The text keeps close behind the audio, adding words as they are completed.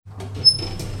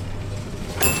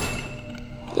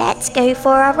Let's go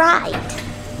for a ride.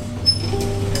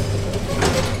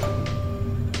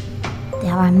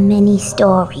 There are many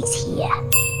stories here.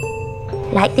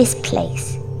 Like this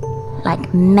place,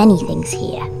 like many things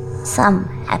here, some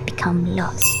have become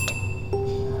lost.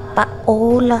 But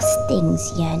all lost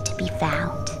things yearn to be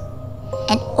found,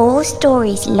 and all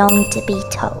stories long to be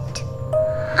told.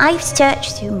 I've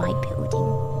searched through my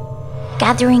building,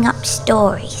 gathering up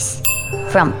stories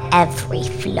from every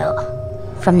floor,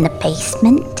 from the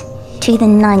basement to the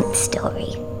 9th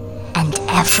story, and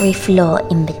every floor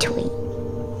in between.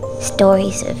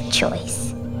 Stories of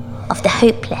choice, of the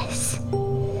hopeless,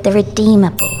 the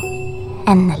redeemable,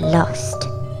 and the lost.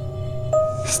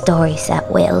 Stories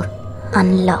that will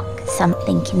unlock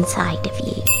something inside of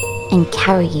you and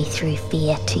carry you through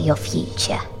fear to your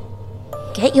future.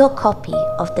 Get your copy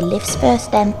of the Lift's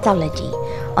first anthology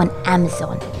on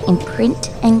Amazon in print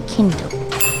and Kindle.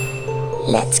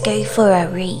 Let's go for a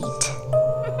read.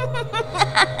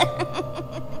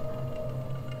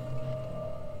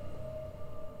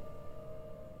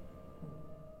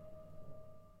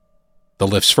 The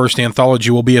Lift's first anthology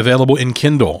will be available in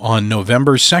Kindle on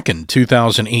November 2nd,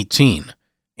 2018,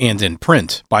 and in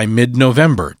print by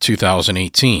mid-November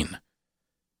 2018.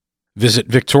 Visit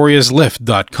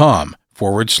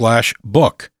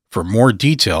victoriaslift.com/book for more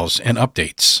details and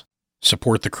updates.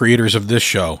 Support the creators of this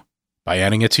show by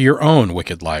adding it to your own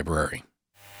Wicked library.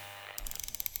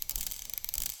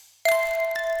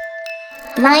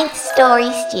 9th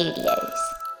Story Studios,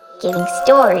 giving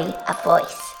story a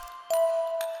voice.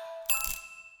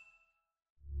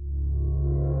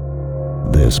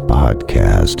 This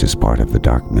podcast is part of the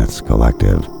Dark Myths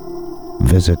Collective.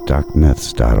 Visit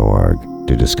darkmyths.org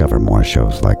to discover more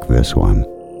shows like this one.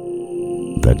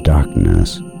 The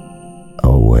darkness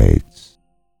awaits.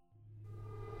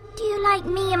 Do you like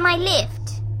me and my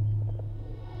lift?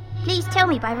 Please tell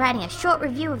me by writing a short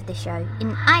review of the show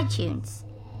in iTunes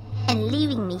and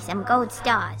leaving me some gold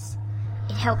stars.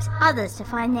 It helps others to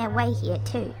find their way here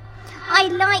too. I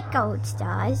like gold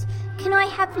stars. Can I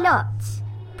have lots?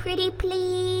 Pretty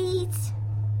please.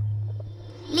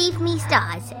 Leave me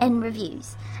stars and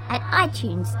reviews at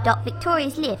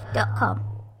itunes.victoriaslift.com.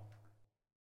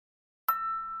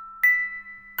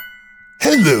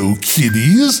 Hello,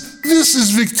 kiddies. This is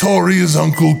Victoria's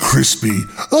Uncle Crispy,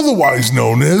 otherwise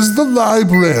known as the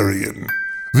Librarian.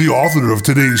 The author of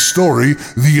today's story,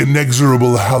 The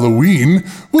Inexorable Halloween,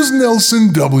 was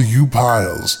Nelson W.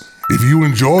 Pyles. If you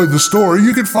enjoyed the story,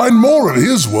 you can find more of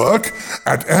his work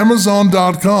at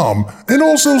Amazon.com and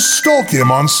also stalk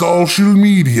him on social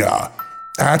media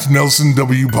at Nelson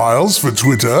W. Pyles for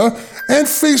Twitter and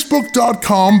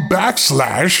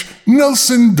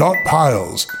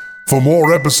Facebook.com/Nelson.Pyles. For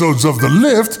more episodes of The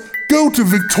Lift, go to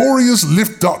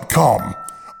victoriaslift.com.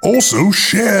 Also,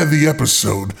 share the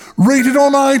episode, rate it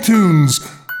on iTunes,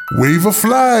 wave a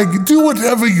flag, do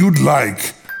whatever you'd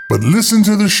like. But listen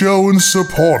to the show and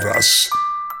support us.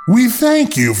 We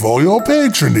thank you for your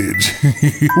patronage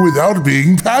without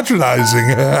being patronizing.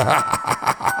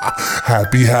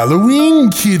 Happy Halloween,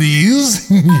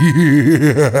 kiddies!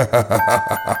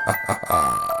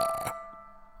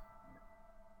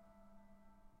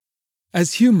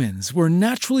 As humans, we're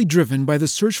naturally driven by the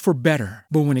search for better.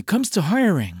 But when it comes to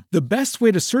hiring, the best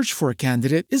way to search for a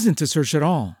candidate isn't to search at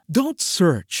all. Don't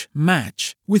search,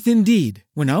 match with Indeed.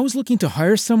 When I was looking to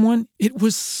hire someone, it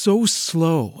was so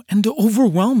slow and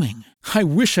overwhelming. I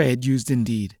wish I had used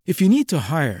Indeed. If you need to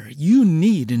hire, you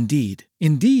need Indeed.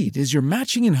 Indeed is your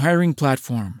matching and hiring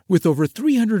platform with over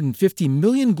 350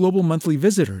 million global monthly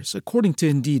visitors, according to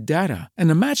Indeed data, and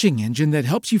a matching engine that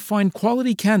helps you find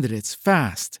quality candidates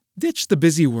fast. Ditch the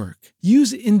busy work.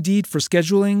 Use Indeed for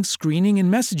scheduling, screening,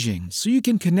 and messaging so you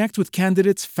can connect with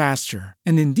candidates faster.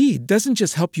 And Indeed doesn't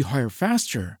just help you hire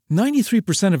faster.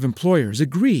 93% of employers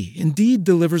agree Indeed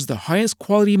delivers the highest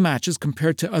quality matches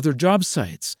compared to other job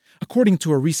sites, according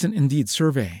to a recent Indeed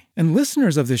survey. And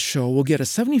listeners of this show will get a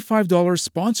 $75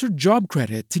 sponsored job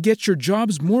credit to get your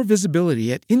jobs more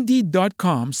visibility at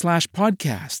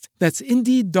Indeed.com/podcast. That's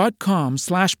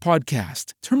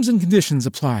Indeed.com/podcast. Terms and conditions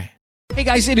apply. Hey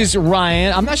guys, it is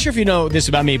Ryan. I'm not sure if you know this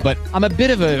about me, but I'm a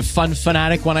bit of a fun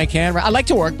fanatic when I can. I like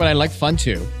to work, but I like fun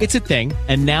too. It's a thing.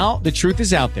 And now the truth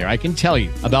is out there. I can tell you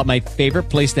about my favorite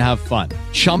place to have fun.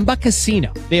 Chumba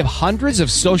Casino. They have hundreds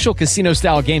of social casino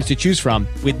style games to choose from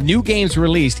with new games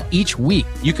released each week.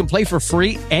 You can play for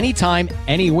free anytime,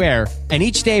 anywhere. And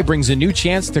each day brings a new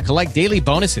chance to collect daily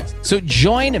bonuses. So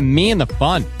join me in the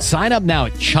fun. Sign up now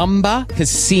at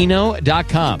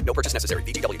ChumbaCasino.com. No purchase necessary.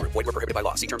 VGW Group. Void where prohibited by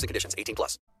law. See terms and conditions.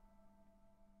 18+.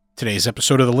 Today's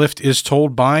episode of The Lift is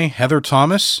told by Heather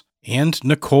Thomas and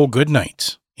Nicole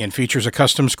Goodnight, and features a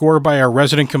custom score by our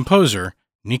resident composer,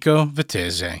 Nico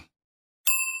Vitesse.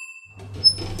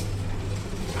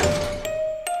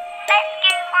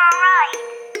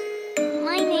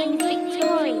 My name's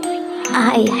Victoria.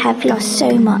 I have lost so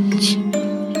much.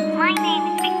 My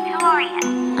name's Victoria.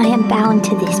 I am bound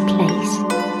to this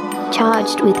place,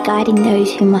 charged with guiding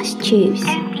those who must choose.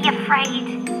 Don't be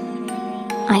afraid.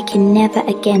 I can never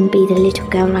again be the little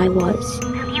girl I was.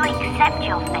 Will you accept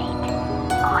your fate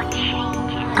or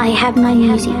change it? I have my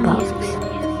music box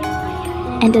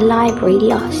and a library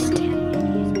lost,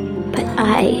 but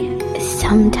I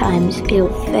sometimes feel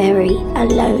very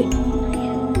alone.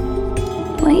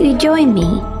 Won't you join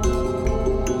me?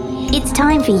 It's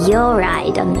time for your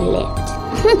ride on the lift.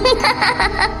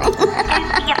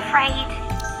 Don't be afraid.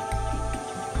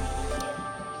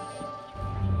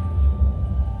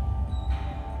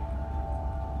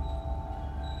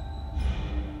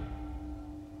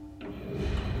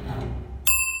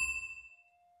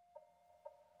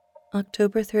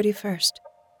 October 31st,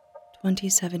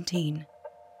 2017.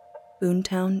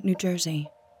 Boontown, New Jersey.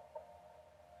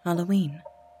 Halloween.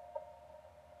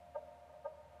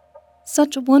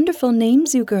 Such wonderful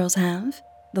names you girls have,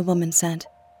 the woman said.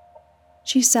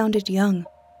 She sounded young,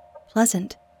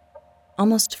 pleasant,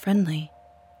 almost friendly.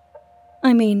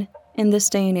 I mean, in this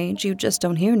day and age, you just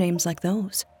don't hear names like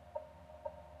those.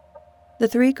 The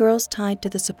three girls tied to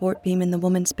the support beam in the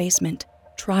woman's basement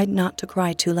tried not to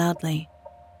cry too loudly.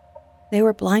 They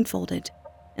were blindfolded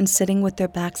and sitting with their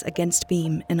backs against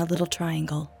beam in a little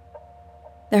triangle.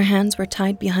 Their hands were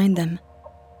tied behind them,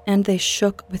 and they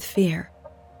shook with fear.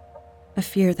 A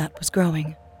fear that was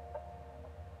growing.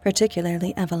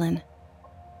 Particularly Evelyn.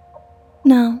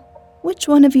 "Now, which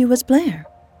one of you was Blair?"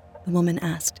 the woman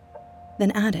asked,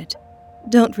 then added,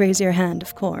 "Don't raise your hand,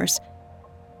 of course."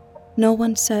 No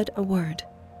one said a word.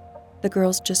 The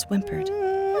girls just whimpered.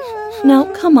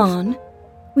 "Now, come on.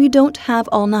 We don't have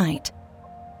all night.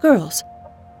 Girls,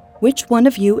 which one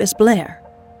of you is Blair?"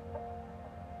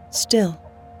 Still,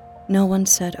 no one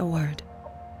said a word.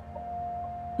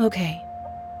 "Okay,"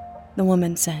 the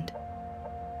woman said.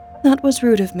 "That was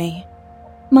rude of me.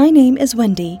 My name is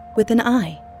Wendy with an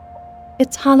I.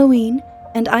 It's Halloween,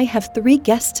 and I have 3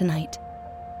 guests tonight.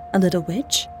 A little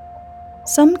witch,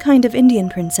 some kind of Indian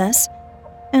princess,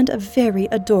 and a very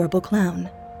adorable clown.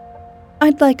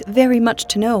 I'd like very much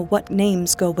to know what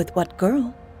names go with what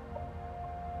girl."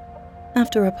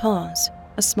 After a pause,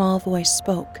 a small voice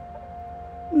spoke.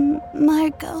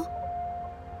 Margot.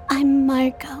 I'm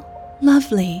Margot.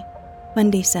 "Lovely,"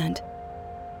 Wendy said.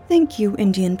 "Thank you,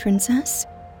 Indian princess.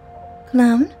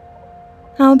 Clown?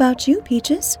 How about you,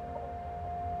 Peaches?"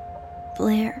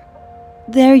 Blair.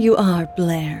 "There you are,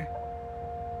 Blair.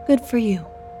 Good for you.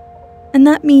 And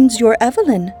that means you're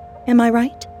Evelyn, am I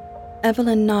right?"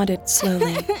 Evelyn nodded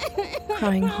slowly,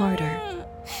 crying harder.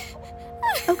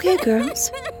 "Okay,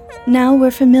 girls. Now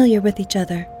we're familiar with each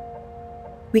other.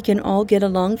 We can all get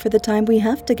along for the time we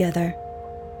have together."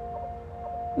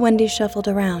 Wendy shuffled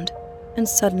around and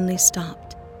suddenly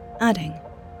stopped, adding,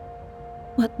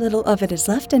 "What little of it is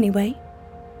left anyway?"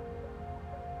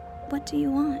 What do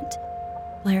you want?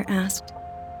 Blair asked.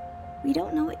 We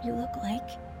don't know what you look like.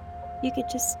 You could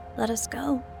just let us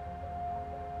go.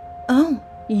 "Oh,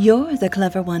 you're the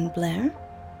clever one, Blair,"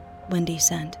 Wendy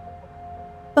said.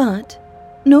 "But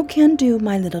no can do,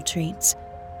 my little treats.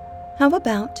 How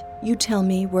about you tell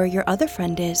me where your other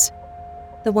friend is?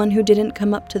 The one who didn't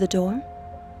come up to the door?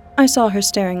 I saw her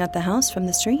staring at the house from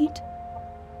the street."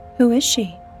 "Who is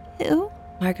she?" Who?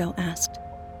 Margot asked.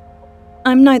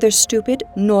 "I'm neither stupid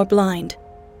nor blind.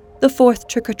 The 4th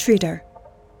trick-or-treater.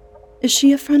 Is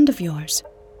she a friend of yours?"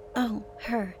 Oh,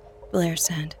 her, Blair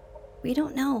said. We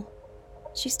don't know.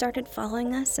 She started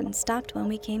following us and stopped when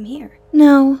we came here.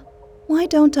 "Now, why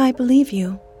don't I believe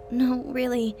you?" No,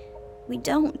 really, we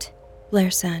don't.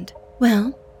 Blair said.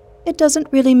 "Well, it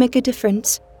doesn't really make a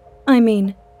difference. I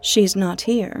mean, she's not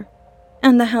here,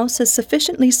 and the house is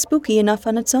sufficiently spooky enough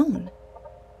on its own.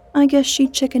 I guess she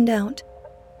chickened out.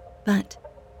 But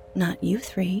not you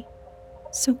 3.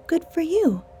 So good for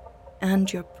you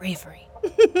and your bravery."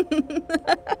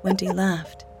 Wendy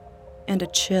laughed, and a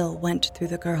chill went through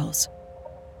the girls.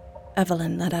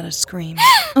 Evelyn let out a scream.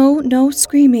 "Oh, no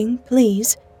screaming,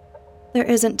 please. There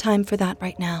isn't time for that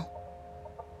right now.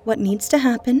 What needs to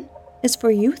happen is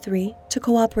for you 3 to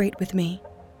cooperate with me.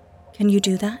 Can you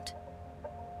do that?"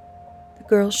 The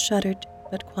girls shuddered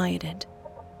but quieted.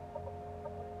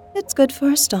 "It's good for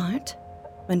a start,"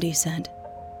 Wendy said.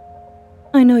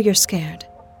 "I know you're scared.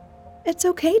 It's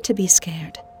okay to be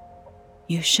scared.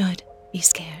 You should be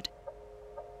scared.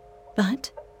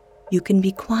 But you can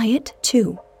be quiet,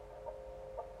 too."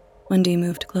 Wendy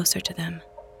moved closer to them.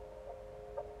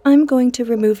 I'm going to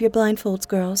remove your blindfolds,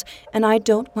 girls, and I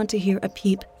don't want to hear a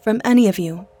peep from any of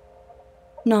you.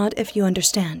 Nod if you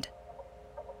understand.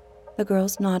 The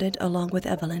girls nodded along with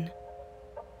Evelyn.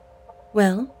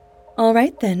 Well, all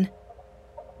right then,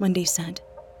 Wendy said,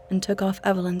 and took off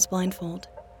Evelyn's blindfold.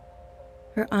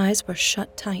 Her eyes were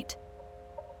shut tight.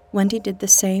 Wendy did the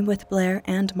same with Blair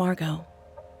and Margot.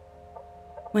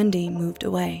 Wendy moved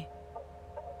away.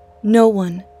 No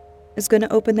one is going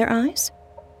to open their eyes?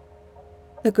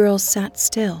 The girls sat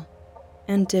still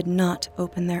and did not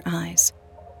open their eyes.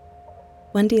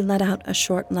 Wendy let out a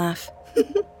short laugh.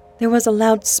 There was a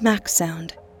loud smack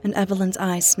sound, and Evelyn's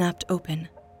eyes snapped open.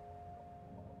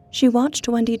 She watched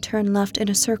Wendy turn left in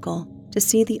a circle to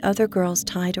see the other girls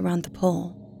tied around the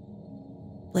pole.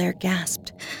 Blair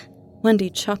gasped. Wendy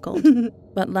chuckled,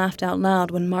 but laughed out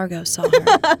loud when Margot saw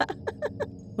her.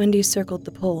 Wendy circled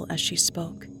the pole as she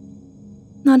spoke.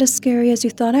 Not as scary as you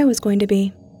thought I was going to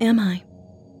be, am I?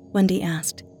 Wendy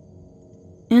asked.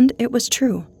 And it was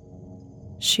true.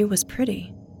 She was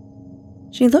pretty.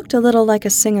 She looked a little like a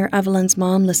singer Evelyn's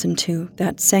mom listened to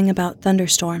that sang about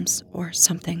thunderstorms or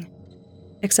something.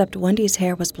 Except Wendy's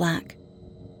hair was black.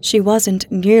 She wasn't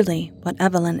nearly what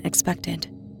Evelyn expected.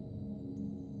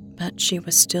 But she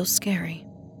was still scary.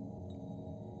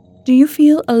 Do you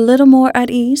feel a little more at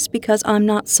ease because I'm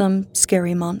not some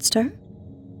scary monster?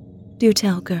 Do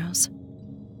tell, girls.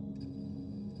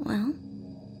 Well,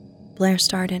 Blair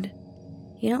started.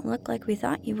 you don't look like we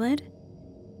thought you would.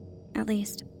 At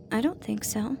least, I don't think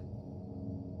so.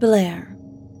 Blair.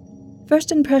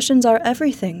 First impressions are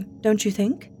everything, don't you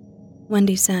think?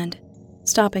 Wendy said,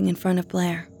 stopping in front of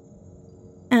Blair.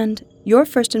 And your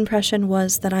first impression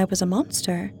was that I was a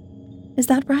monster. Is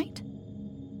that right?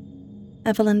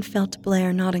 Evelyn felt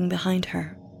Blair nodding behind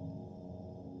her.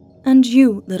 And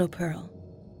you, little Pearl.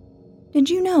 Did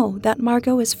you know that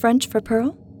Margot is French for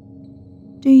pearl?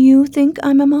 Do you think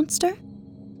I'm a monster?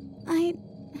 I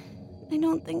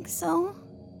don't think so,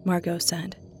 Margot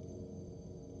said.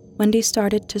 Wendy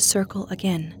started to circle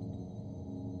again.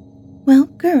 Well,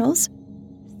 girls,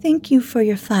 thank you for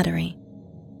your flattery,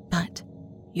 but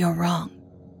you're wrong.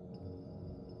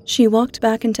 She walked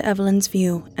back into Evelyn's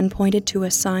view and pointed to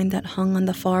a sign that hung on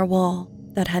the far wall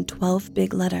that had 12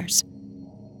 big letters.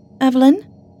 Evelyn,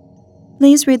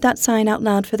 please read that sign out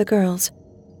loud for the girls.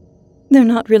 They're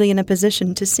not really in a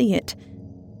position to see it.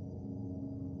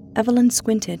 Evelyn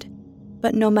squinted,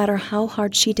 but no matter how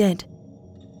hard she did,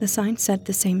 the sign said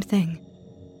the same thing.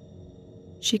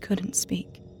 She couldn't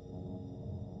speak.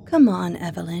 Come on,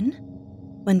 Evelyn,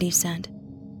 Wendy said.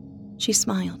 She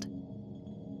smiled.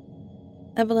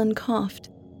 Evelyn coughed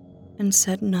and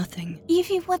said nothing.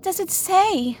 Evie, what does it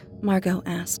say? Margot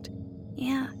asked.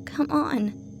 Yeah, come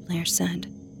on, Blair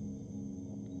said.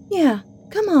 Yeah,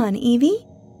 come on, Evie,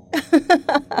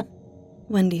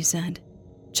 Wendy said,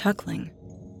 chuckling.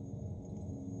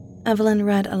 Evelyn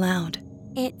read aloud.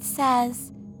 It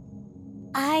says,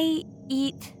 I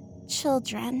eat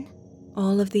children.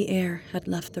 All of the air had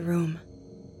left the room.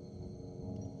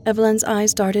 Evelyn's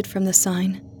eyes darted from the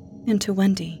sign into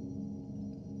Wendy.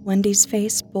 Wendy's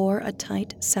face bore a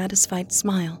tight, satisfied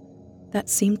smile that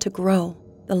seemed to grow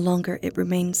the longer it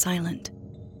remained silent.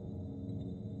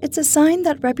 It's a sign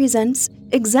that represents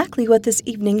exactly what this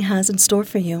evening has in store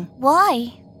for you.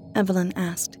 Why? Evelyn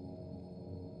asked.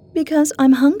 Because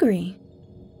I'm hungry.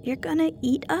 You're gonna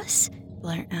eat us?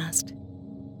 Blair asked.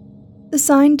 The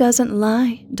sign doesn't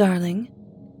lie, darling,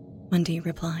 Wendy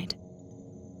replied.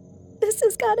 This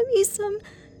has gotta be some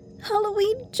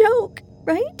Halloween joke,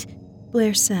 right?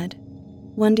 Blair said.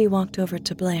 Wendy walked over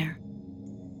to Blair.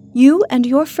 You and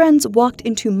your friends walked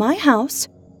into my house,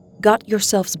 got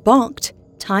yourselves bonked,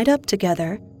 tied up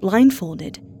together,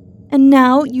 blindfolded, and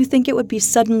now you think it would be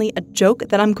suddenly a joke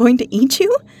that I'm going to eat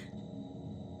you?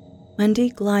 Wendy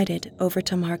glided over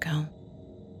to Margot.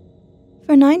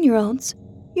 For 9-year-olds,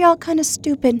 you're all kind of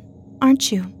stupid,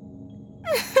 aren't you?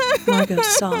 Margot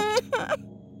sobbed.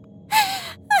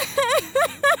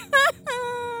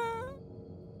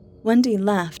 Wendy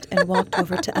laughed and walked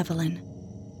over to Evelyn.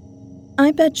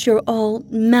 I bet you're all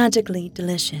magically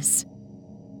delicious.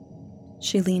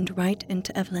 She leaned right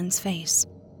into Evelyn's face.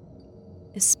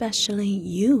 Especially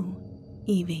you,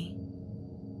 Evie.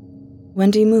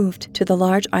 Wendy moved to the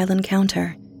large island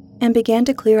counter and began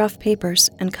to clear off papers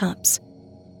and cups.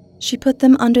 She put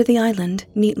them under the island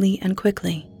neatly and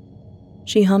quickly.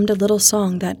 She hummed a little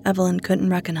song that Evelyn couldn't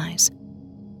recognize.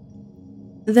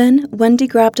 Then Wendy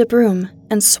grabbed a broom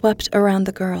and swept around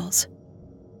the girls.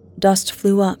 Dust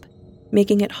flew up,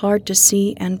 making it hard to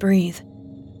see and breathe.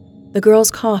 The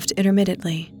girls coughed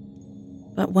intermittently,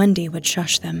 but Wendy would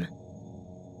shush them.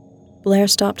 Blair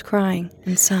stopped crying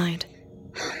and sighed.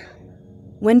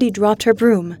 Wendy dropped her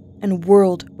broom and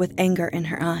whirled with anger in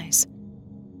her eyes.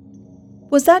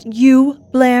 "Was that you,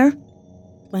 Blair?"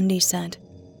 Wendy said.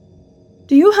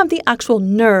 "Do you have the actual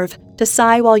nerve to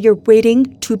sigh while you're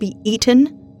waiting to be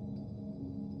eaten?"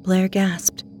 Blair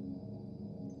gasped.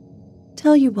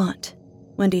 "Tell you what,"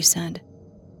 Wendy said.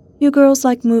 "You girls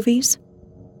like movies?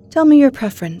 Tell me your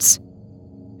preference.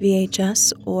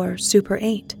 VHS or Super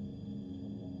 8?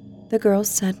 The girls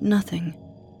said nothing.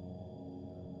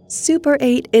 "Super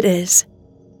 8 it is.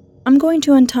 I'm going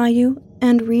to untie you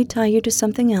and retie you to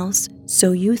something else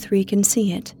so you three can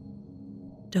see it.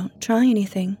 Don't try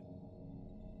anything."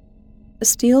 A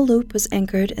steel loop was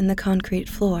anchored in the concrete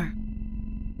floor.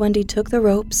 Wendy took the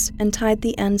ropes and tied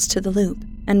the ends to the loop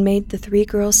and made the three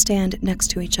girls stand next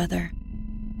to each other.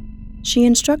 She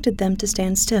instructed them to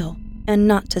stand still and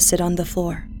not to sit on the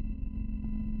floor.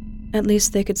 At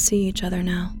least they could see each other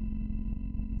now.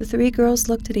 The three girls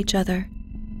looked at each other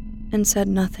and said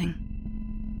nothing.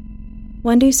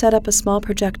 Wendy set up a small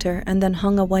projector and then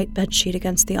hung a white bedsheet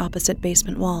against the opposite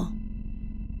basement wall.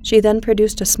 She then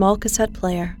produced a small cassette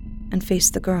player and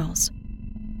faced the girls.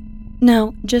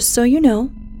 "Now, just so you know,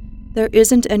 there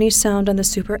isn't any sound on the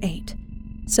Super 8,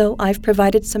 so I've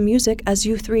provided some music as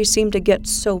you three seem to get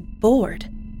so bored,"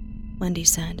 Wendy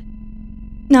said.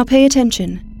 "Now pay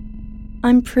attention.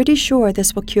 I'm pretty sure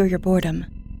this will cure your boredom."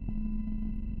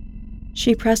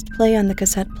 She pressed play on the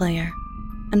cassette player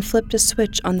and flipped a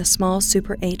switch on the small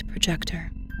Super 8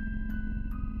 projector.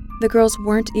 The girls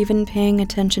weren't even paying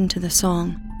attention to the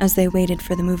song as they waited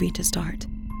for the movie to start.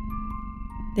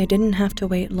 They didn't have to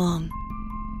wait long.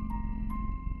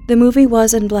 The movie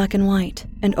was in black and white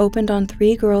and opened on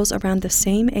three girls around the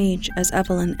same age as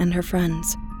Evelyn and her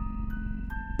friends.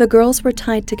 The girls were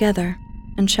tied together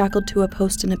and shackled to a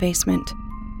post in a basement,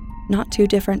 not too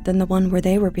different than the one where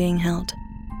they were being held.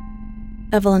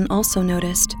 Evelyn also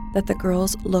noticed that the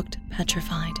girls looked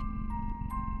petrified.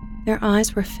 Their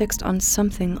eyes were fixed on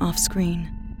something off-screen.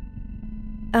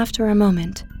 After a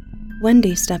moment,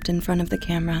 Wendy stepped in front of the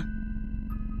camera.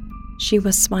 She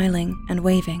was smiling and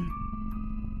waving.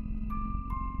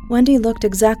 Wendy looked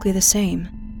exactly the same,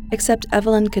 except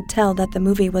Evelyn could tell that the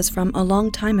movie was from a long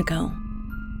time ago.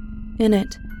 In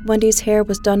it, Wendy's hair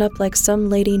was done up like some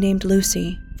lady named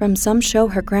Lucy from some show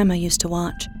her grandma used to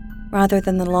watch, rather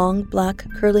than the long, black,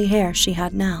 curly hair she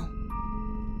had now.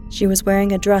 She was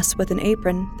wearing a dress with an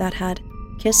apron that had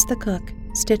 "Kiss the Cook"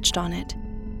 stitched on it.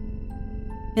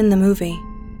 In the movie,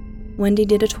 Wendy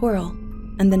did a twirl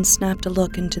and then snapped a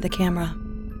look into the camera.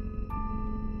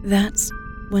 That's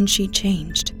when she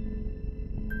changed.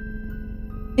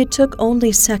 It took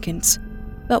only seconds,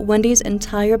 but Wendy's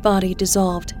entire body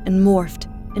dissolved and morphed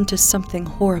into something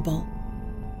horrible.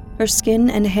 Her skin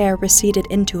and hair receded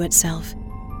into itself,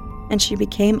 and she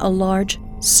became a large,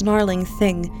 snarling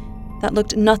thing that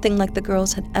looked nothing like the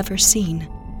girls had ever seen.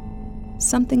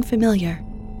 Something familiar,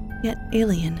 yet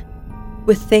alien,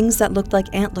 with things that looked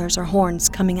like antlers or horns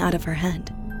coming out of her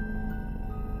head.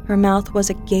 Her mouth was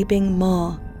a gaping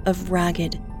maw of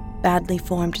ragged, badly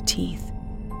formed teeth.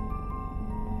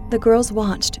 The girls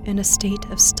watched in a state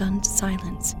of stunned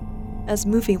silence as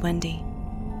Movie Wendy,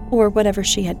 or whatever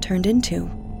she had turned into,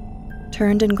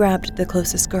 turned and grabbed the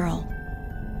closest girl.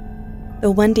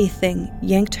 The Wendy thing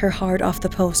yanked her hard off the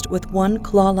post with one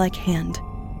claw-like hand.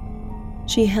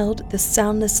 She held the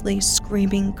soundlessly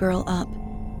screaming girl up.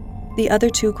 The other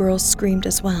two girls screamed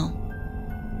as well.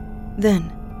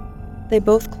 Then, they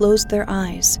both closed their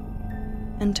eyes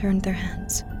and turned their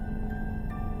heads.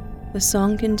 The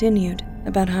song continued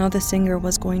about how the singer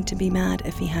was going to be mad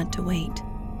if he had to wait.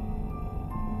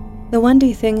 The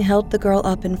Wendy thing held the girl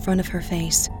up in front of her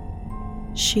face.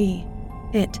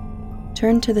 It,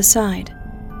 turned to the side,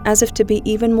 as if to be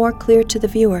even more clear to the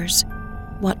viewers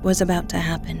what was about to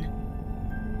happen.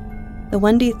 The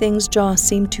Wendy thing's jaw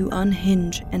seemed to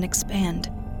unhinge and expand,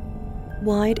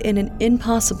 wide in an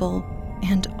impossible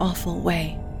and awful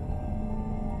way.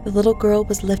 The little girl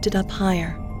was lifted up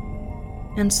higher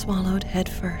and swallowed head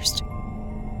first.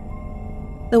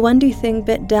 The Wendy thing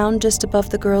bit down just above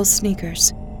the girl's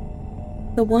sneakers.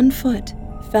 The one foot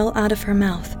fell out of her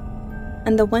mouth,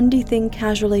 and the Wendy thing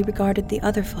casually regarded the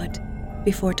other foot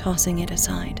before tossing it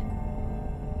aside.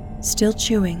 Still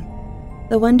chewing,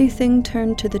 the Wendy thing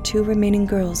turned to the two remaining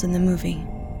girls in the movie.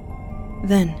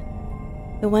 Then,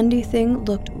 the Wendy thing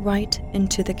looked right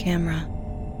into the camera.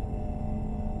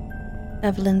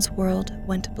 Evelyn's world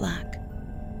went black.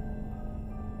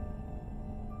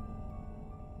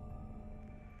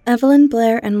 Evelyn,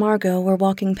 Blair, and Margot were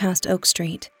walking past Oak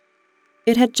Street.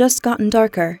 It had just gotten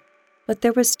darker, but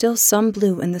there was still some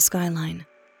blue in the skyline.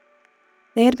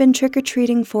 They had been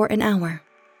trick-or-treating for an hour,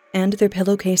 and their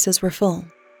pillowcases were full.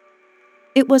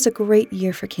 It was a great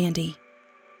year for candy.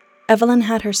 Evelyn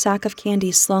had her sack of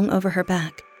candy slung over her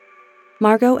back.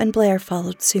 Margot and Blair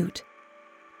followed suit.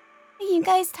 Are you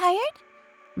guys tired?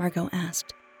 Margot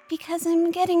asked. Because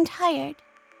I'm getting tired.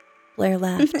 Blair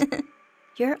laughed.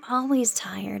 You're always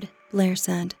tired, Blair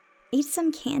said. Eat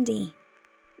some candy.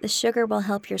 The sugar will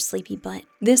help your sleepy butt.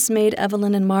 This made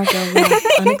Evelyn and Margot laugh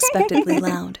unexpectedly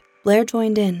loud. Blair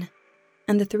joined in,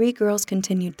 and the three girls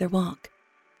continued their walk.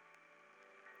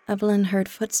 Evelyn heard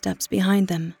footsteps behind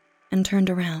them and turned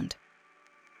around.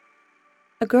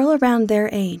 A girl around their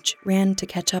age ran to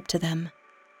catch up to them.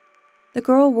 The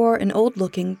girl wore an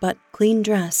old-looking but clean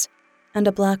dress and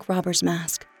a black robber's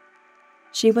mask.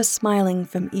 She was smiling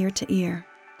from ear to ear.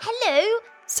 Hello?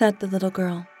 Said the little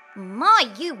girl.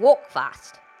 My, you walk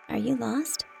fast. Are you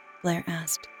lost? Blair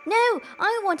asked. No,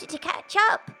 I wanted to catch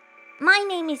up. My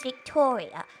name is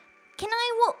Victoria. Can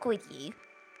I walk with you?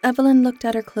 Evelyn looked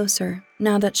at her closer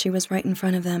now that she was right in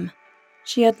front of them.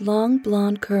 She had long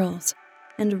blonde curls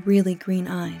and really green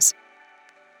eyes.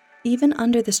 Even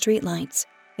under the streetlights,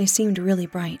 they seemed really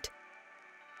bright.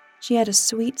 She had a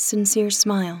sweet, sincere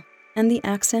smile, and the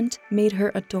accent made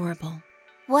her adorable.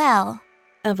 Well,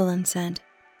 Evelyn said.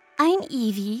 I'm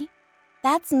Evie,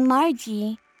 that's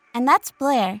Margie, and that's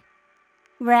Blair.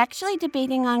 We're actually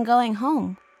debating on going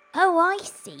home. Oh, I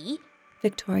see.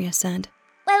 Victoria said.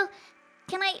 Well,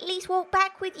 can I at least walk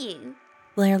back with you?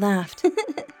 Blair laughed.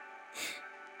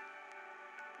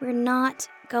 We're not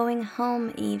going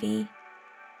home, Evie.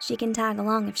 She can tag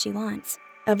along if she wants.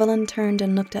 Evelyn turned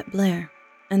and looked at Blair,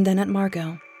 and then at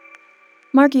Margot.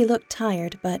 Margie looked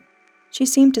tired, but she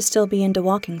seemed to still be into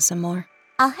walking some more.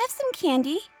 I'll have some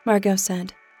candy, Margot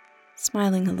said,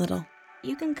 smiling a little.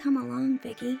 You can come along,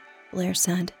 Vicky, Blair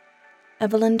said.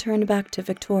 Evelyn turned back to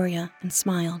Victoria and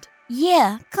smiled.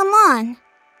 Yeah, come on.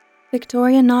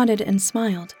 Victoria nodded and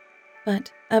smiled,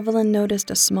 but Evelyn noticed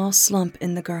a small slump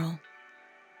in the girl.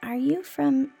 Are you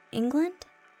from England?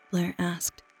 Blair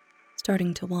asked,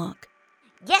 starting to walk.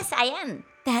 Yes, I am.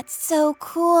 That's so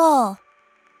cool.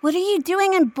 What are you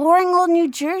doing in boring old New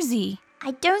Jersey?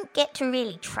 I don't get to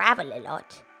really travel a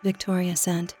lot, Victoria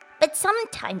said. But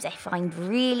sometimes I find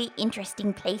really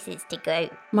interesting places to go.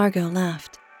 Margot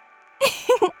laughed.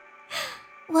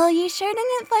 Well, you sure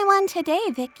didn't find one today,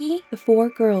 Vicky. The four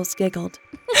girls giggled.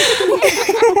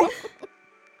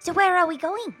 So where are we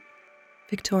going?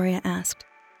 Victoria asked.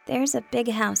 There's a big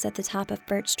house at the top of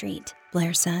Birch Street,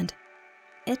 Blair said.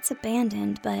 It's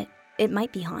abandoned, but it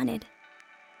might be haunted.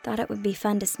 Thought it would be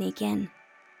fun to sneak in.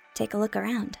 Take a look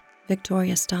around.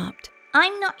 Victoria stopped.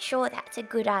 I'm not sure that's a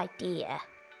good idea.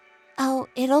 Oh,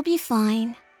 it'll be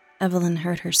fine. Evelyn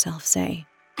heard herself say.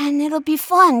 And it'll be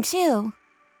fun, too.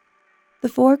 The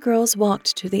four girls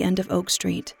walked to the end of Oak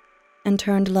Street and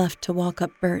turned left to walk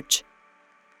up Birch.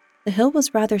 The hill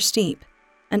was rather steep,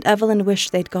 and Evelyn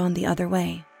wished they'd gone the other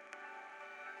way.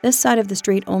 This side of the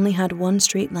street only had one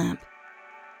street lamp,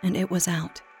 and it was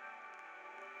out.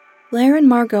 Blair and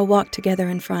Margot walked together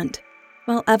in front,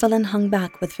 while Evelyn hung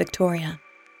back with Victoria.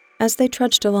 As they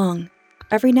trudged along,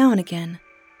 every now and again,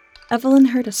 Evelyn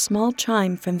heard a small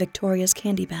chime from Victoria's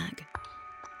candy bag.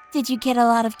 Did you get a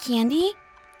lot of candy?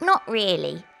 Not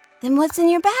really. Then what's in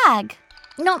your bag?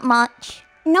 Not much.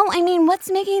 No, I mean,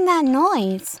 what's making that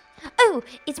noise? Oh,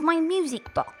 it's my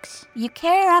music box. You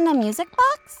carry around a music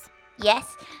box?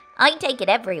 Yes, I take it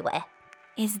everywhere.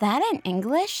 Is that an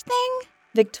English thing?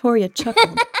 Victoria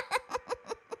chuckled.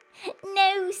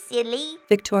 No, silly.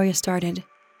 Victoria started,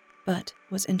 but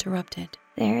was interrupted.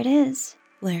 There it is,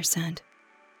 Blair said.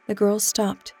 The girls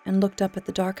stopped and looked up at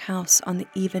the dark house on the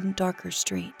even darker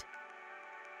street.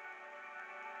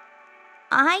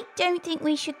 I don't think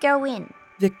we should go in,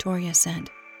 Victoria said,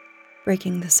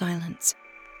 breaking the silence.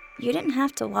 You didn't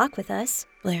have to walk with us,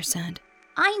 Blair said.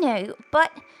 I know,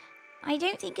 but I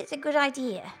don't think it's a good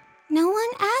idea. No one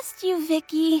asked you,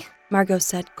 Vicky. Margot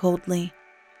said coldly,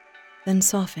 then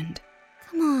softened.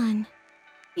 Come on.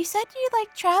 You said you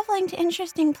like traveling to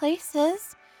interesting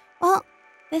places. Well,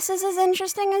 this is as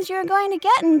interesting as you're going to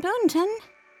get in Boonton.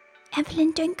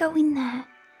 Evelyn, don't go in there.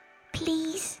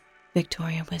 Please,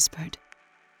 Victoria whispered.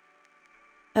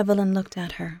 Evelyn looked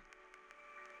at her.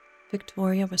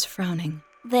 Victoria was frowning.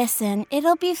 Listen,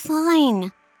 it'll be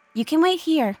fine. You can wait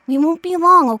here. We won't be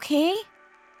long, okay?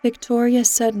 Victoria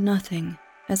said nothing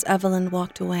as Evelyn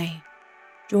walked away,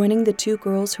 joining the two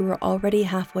girls who were already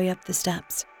halfway up the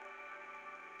steps.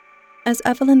 As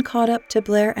Evelyn caught up to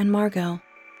Blair and Margot,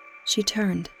 she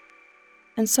turned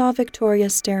and saw Victoria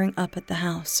staring up at the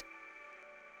house.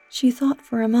 She thought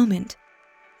for a moment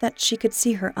that she could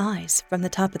see her eyes from the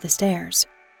top of the stairs.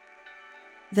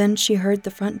 Then she heard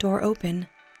the front door open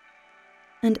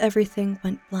and everything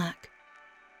went black.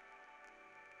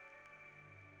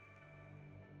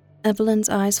 Evelyn's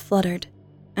eyes fluttered,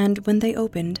 and when they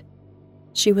opened,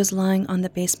 she was lying on the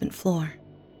basement floor.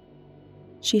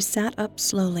 She sat up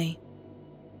slowly.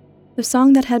 The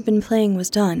song that had been playing was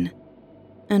done,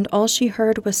 and all she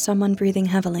heard was someone breathing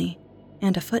heavily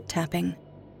and a foot tapping.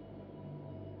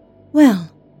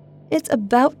 "Well, it's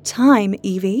about time,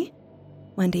 Evie,"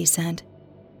 Wendy said.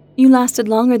 "You lasted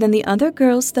longer than the other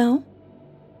girls, though.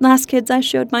 Last kids I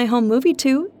showed my home movie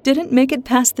to didn't make it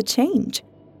past the change."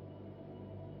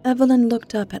 Evelyn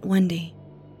looked up at Wendy,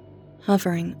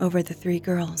 hovering over the three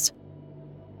girls.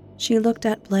 She looked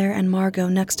at Blair and Margot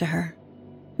next to her,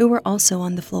 who were also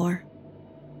on the floor.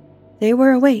 They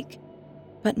were awake,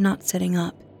 but not sitting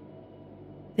up.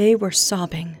 They were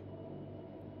sobbing.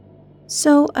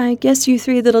 "So I guess you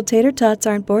three little tater tots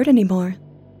aren't bored anymore.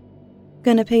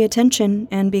 Gonna pay attention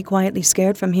and be quietly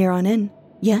scared from here on in,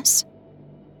 yes?"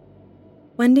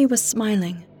 Wendy was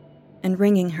smiling and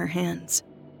wringing her hands.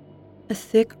 A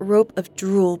thick rope of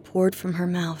drool poured from her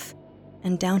mouth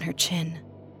and down her chin.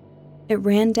 It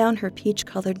ran down her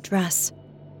peach-colored dress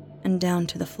and down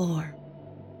to the floor.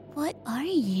 What are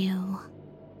you?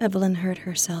 Evelyn heard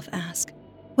herself ask.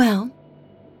 "Well,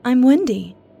 I'm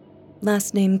Wendy.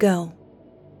 Last name Go.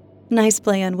 Nice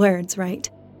play on words, right?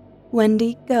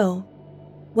 Wendy Go.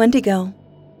 Wendigo.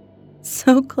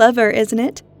 So clever, isn't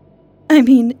it? I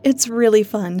mean, it's really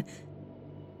fun."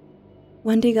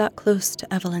 Wendy got close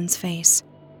to Evelyn's face.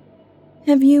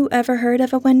 "Have you ever heard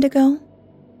of a Wendigo?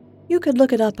 You could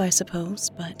look it up, I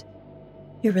suppose, but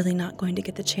you're really not going to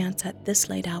get the chance at this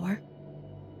late hour."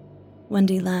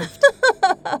 Wendy laughed.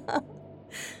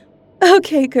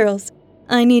 "Okay, girls,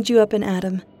 I need you up and at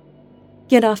 'em.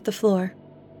 Get off the floor.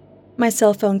 My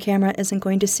cell phone camera isn't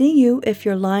going to see you if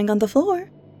you're lying on the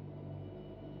floor."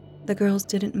 The girls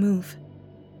didn't move.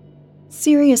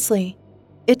 "Seriously,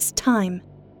 it's time.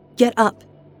 Get up."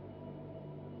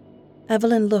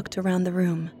 Evelyn looked around the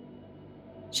room.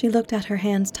 She looked at her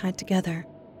hands tied together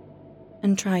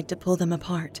and tried to pull them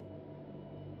apart.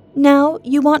 "Now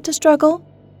you want to struggle?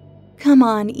 Come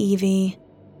on, Evie.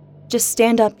 Just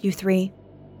stand up, you three.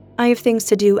 I have things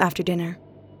to do after dinner."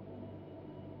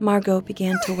 Margot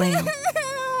began to wail.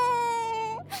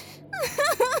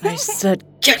 "I said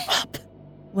get up,"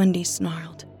 Wendy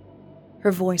snarled.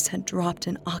 Her voice had dropped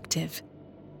an octave,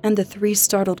 and the three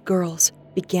startled girls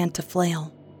began to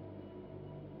flail.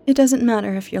 "It doesn't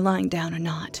matter if you're lying down or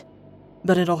not,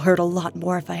 but it'll hurt a lot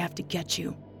more if I have to get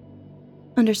you.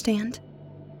 Understand?"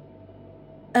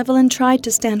 Evelyn tried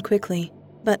to stand quickly,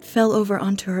 but fell over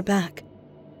onto her back.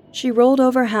 She rolled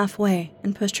over halfway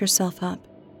and pushed herself up.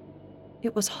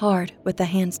 It was hard with the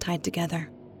hands tied together.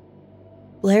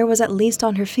 Blair was at least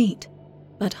on her feet,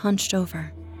 but hunched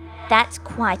over. "That's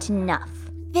quite enough."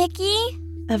 "Vicky?"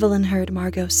 Evelyn heard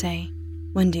Margot say.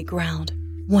 Wendy growled.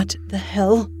 "What the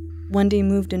hell?" Wendy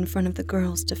moved in front of the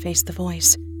girls to face the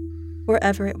voice,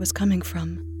 wherever it was coming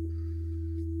from.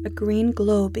 A green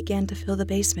glow began to fill the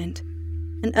basement,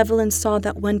 and Evelyn saw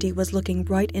that Wendy was looking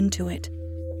right into it.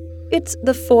 "It's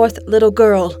the fourth little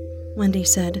girl," Wendy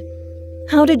said.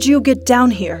 "How did you get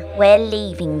down here?" "We're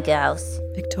leaving, girls,"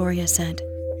 Victoria said.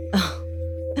 "Oh,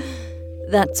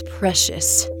 that's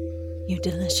precious, you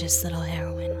delicious little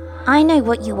heroine." "I know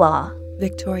what you are,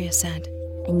 Victoria said.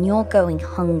 and you're going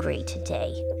hungry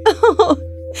today." "Oh,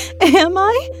 am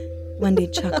I?" Wendy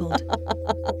chuckled.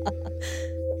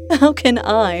 "How can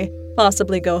I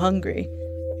possibly go hungry?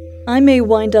 I may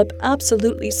wind up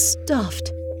absolutely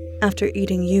stuffed after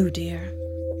eating you, dear."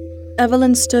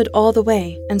 Evelyn stood all the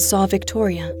way and saw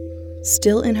Victoria,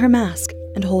 still in her mask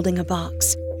and holding a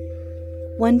box.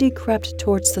 Wendy crept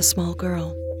towards the small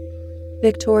girl.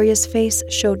 Victoria's face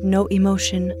showed no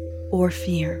emotion or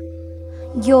fear.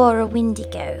 "You're a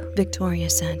Wendigo," Victoria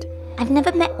said. "I've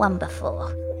never met one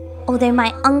before, although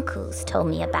my uncles told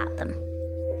me about them.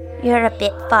 You're a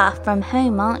bit far from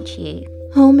home, aren't you?"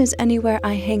 "Home is anywhere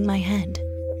I hang my head,"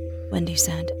 Wendy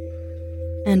said,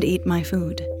 "and eat my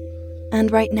food.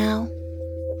 And right now,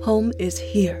 home is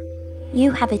here."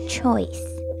 "You have a choice.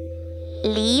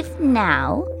 Leave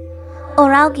now,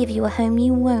 or I'll give you a home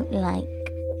you won't like."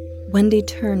 Wendy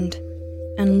turned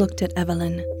and looked at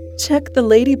Evelyn. "Check the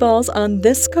lady balls on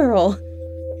this girl,"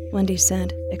 Wendy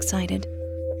said, excited.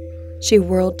 She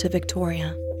whirled to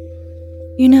Victoria.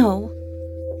 "You know,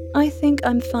 I think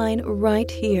I'm fine right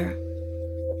here.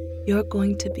 You're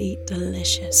going to be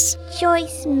delicious."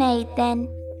 "Choice made, then."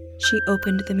 She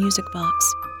opened the music box.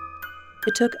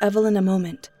 It took Evelyn a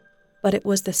moment, but it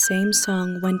was the same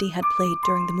song Wendy had played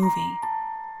during the movie.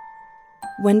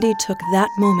 Wendy took that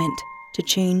moment to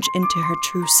change into her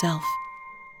true self.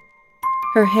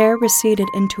 Her hair receded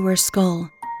into her skull,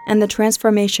 and the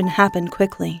transformation happened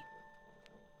quickly.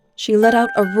 She let out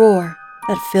a roar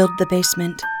that filled the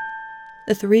basement.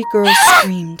 The three girls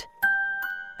screamed.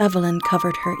 Evelyn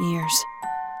covered her ears.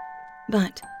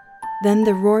 But then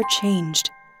the roar changed.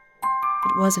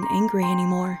 It wasn't angry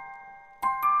anymore.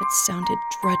 It sounded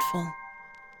dreadful.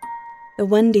 The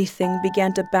Wendy thing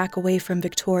began to back away from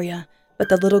Victoria, but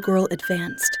the little girl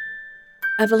advanced.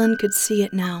 Evelyn could see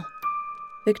it now.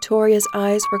 Victoria's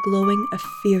eyes were glowing a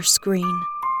fierce green.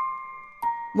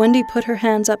 Wendy put her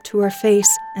hands up to her face,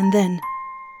 and then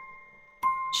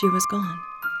she was gone.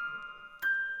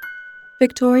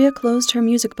 Victoria closed her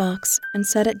music box and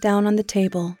set it down on the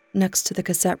table next to the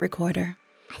cassette recorder.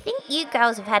 I think you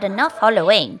girls have had enough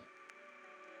Halloween.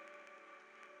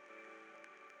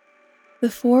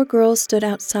 The four girls stood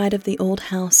outside of the old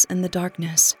house in the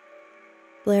darkness.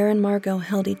 Blair and Margot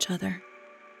held each other.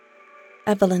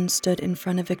 Evelyn stood in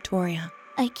front of Victoria.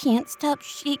 I can't stop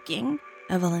shaking,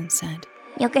 Evelyn said.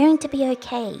 You're going to be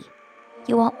okay.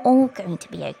 You are all going to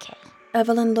be okay.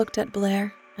 Evelyn looked at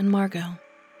Blair and Margot.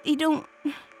 They don't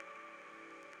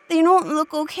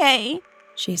look okay,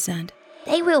 she said.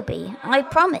 They will be, I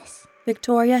promise.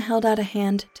 Victoria held out a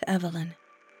hand to Evelyn.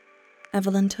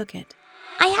 Evelyn took it.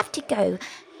 I have to go.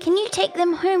 Can you take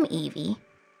them home, Evie?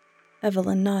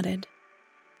 Evelyn nodded.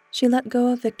 She let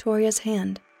go of Victoria's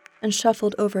hand and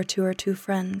shuffled over to her two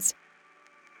friends.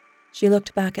 She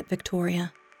looked back at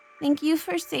Victoria. Thank you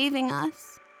for saving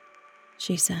us,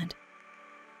 she said.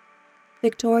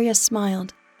 Victoria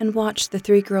smiled and watched the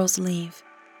three girls leave.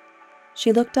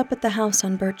 She looked up at the house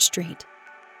on Birch Street,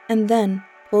 and then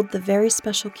pulled the very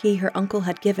special key her uncle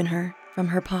had given her from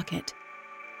her pocket.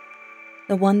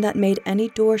 The one that made any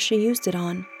door she used it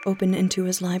on open into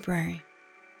his library.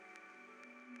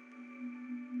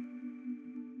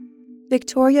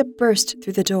 Victoria burst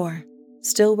through the door,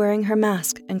 still wearing her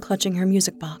mask and clutching her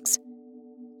music box.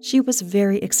 She was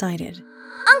very excited.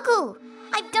 Uncle,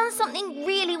 I've done something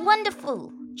really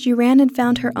wonderful. She ran and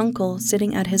found her uncle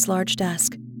sitting at his large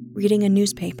desk, reading a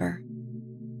newspaper.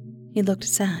 He looked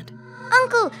sad.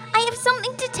 Uncle, I have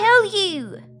something to tell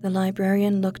you. The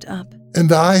librarian looked up.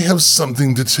 And I have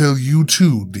something to tell you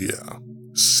too, dear.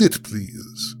 Sit,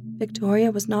 please.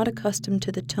 Victoria was not accustomed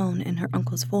to the tone in her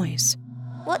uncle's voice.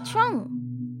 What's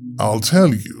wrong? I'll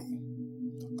tell you.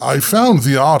 I found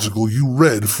the article you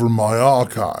read from my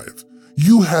archive.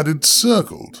 You had it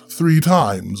circled 3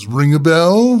 times. Ring a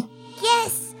bell?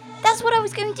 Yes, that's what I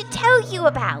was going to tell you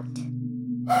about.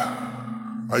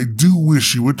 I do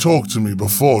wish you would talk to me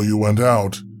before you went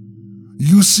out.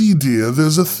 You see, dear,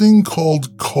 there's a thing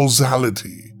called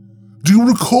causality. Do you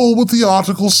recall what the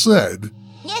article said?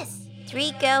 Yes,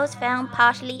 3 girls found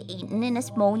partially eaten in a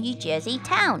small New Jersey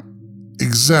town.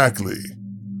 Exactly.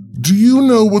 Do you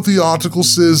know what the article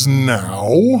says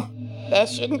now? There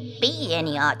shouldn't be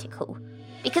any article,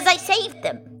 because I saved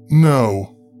them.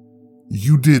 No,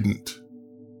 you didn't.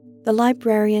 The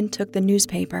librarian took the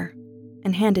newspaper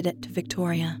and handed it to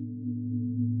Victoria.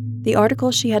 The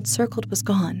article she had circled was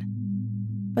gone,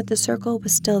 but the circle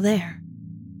was still there.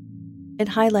 It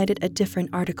highlighted a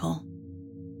different article.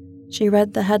 She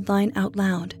read the headline out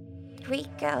loud. 3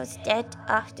 girls dead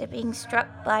after being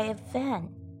struck by a van.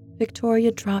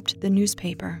 Victoria dropped the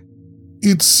newspaper.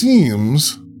 It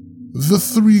seems the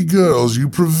 3 girls you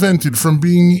prevented from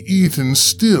being eaten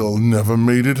still never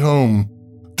made it home.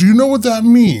 Do you know what that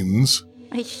means?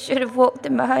 I should have walked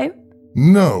them home.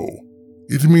 No.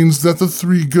 It means that the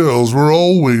 3 girls were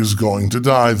always going to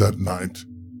die that night.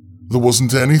 There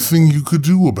wasn't anything you could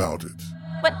do about it.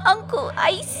 But Uncle,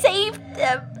 I saved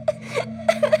them.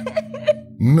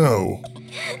 No.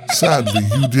 Sadly,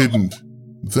 you didn't.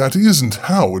 That isn't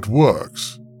how it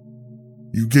works.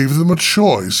 You gave them a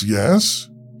choice, yes?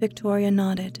 Victoria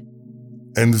nodded.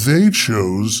 And they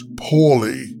chose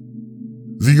poorly.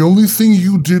 The only thing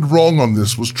you did wrong on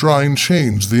this was try and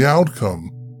change the outcome.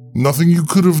 Nothing you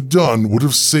could have done would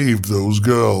have saved those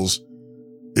girls.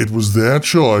 It was their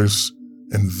choice,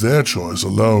 and their choice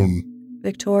alone.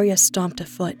 Victoria stomped a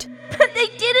foot. But they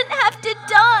didn't have to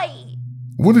die.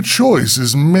 When a choice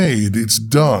is made, it's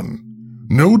done.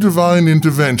 No divine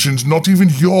interventions, not even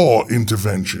your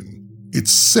intervention.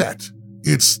 It's set.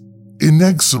 It's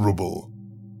inexorable.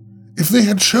 If they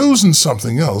had chosen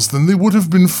something else, then they would have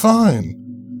been fine.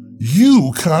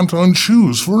 You can't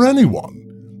unchoose for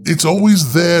anyone. It's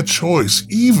always their choice,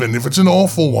 even if it's an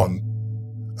awful one.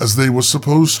 As they were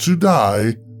supposed to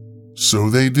die, so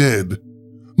they did.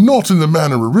 Not in the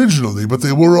manner originally, but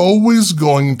they were always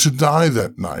going to die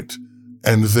that night.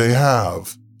 And they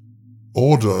have.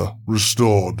 Order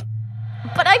restored.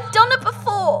 But I've done it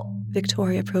before.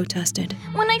 Victoria protested.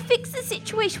 When I fixed the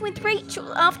situation with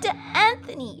Rachel after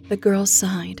Anthony. The girl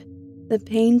sighed, the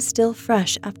pain still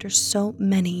fresh after so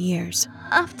many years.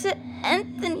 After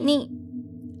Anthony.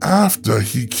 After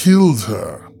he killed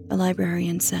her. The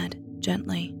librarian said,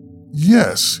 gently.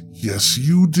 Yes,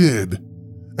 you did.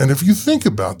 And if you think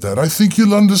about that, I think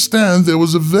you'll understand there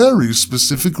was a very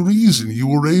specific reason you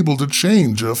were able to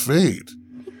change her fate.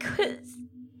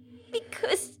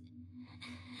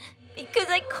 Because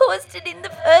I caused it in the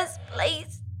first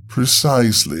place.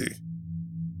 Precisely.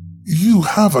 You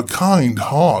have a kind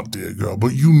heart, dear girl,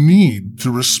 but you need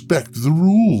to respect the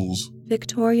rules.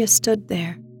 Victoria stood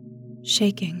there,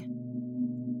 shaking.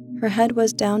 Her head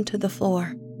was down to the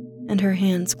floor, and her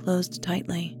hands closed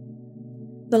tightly.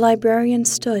 The librarian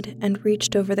stood and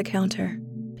reached over the counter,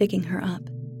 picking her up.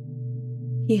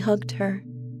 He hugged her,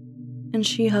 and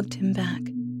she hugged him back.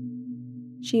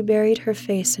 She buried her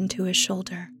face into his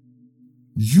shoulder.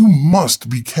 You must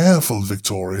be careful,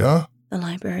 Victoria, the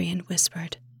librarian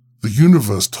whispered. The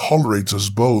universe tolerates us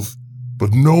both,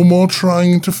 but no more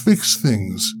trying to fix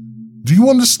things. Do you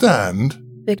understand?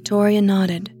 Victoria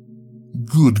nodded.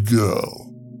 Good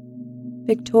girl.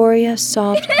 Victoria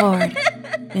sobbed hard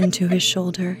into his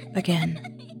shoulder again.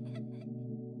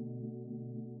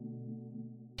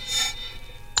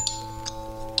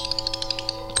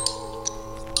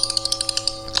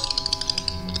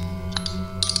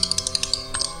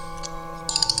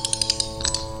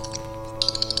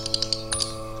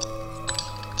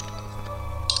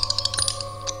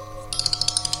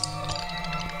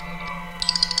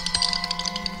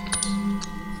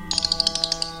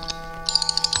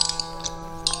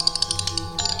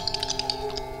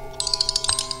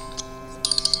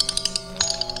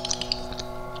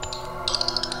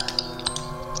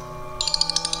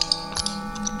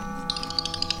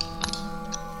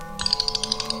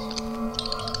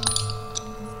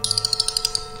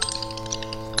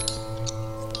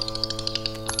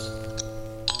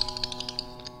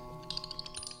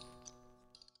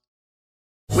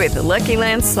 With the Lucky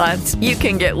Land Slots, you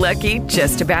can get lucky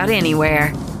just about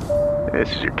anywhere.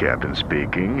 This is your captain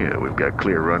speaking. We've got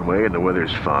clear runway and the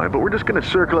weather's fine, but we're just going to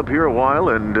circle up here a while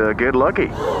and get lucky.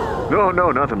 No,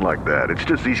 nothing like that. It's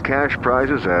just these cash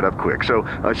prizes add up quick. So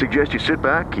I suggest you sit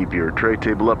back, keep your tray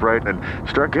table upright, and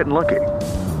start getting lucky.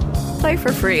 Play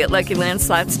for free at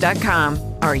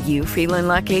LuckyLandSlots.com. Are you feeling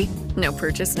lucky? No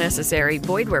purchase necessary.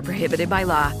 Void where prohibited by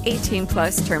law.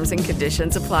 18+ terms and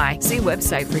conditions apply. See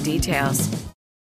website for details.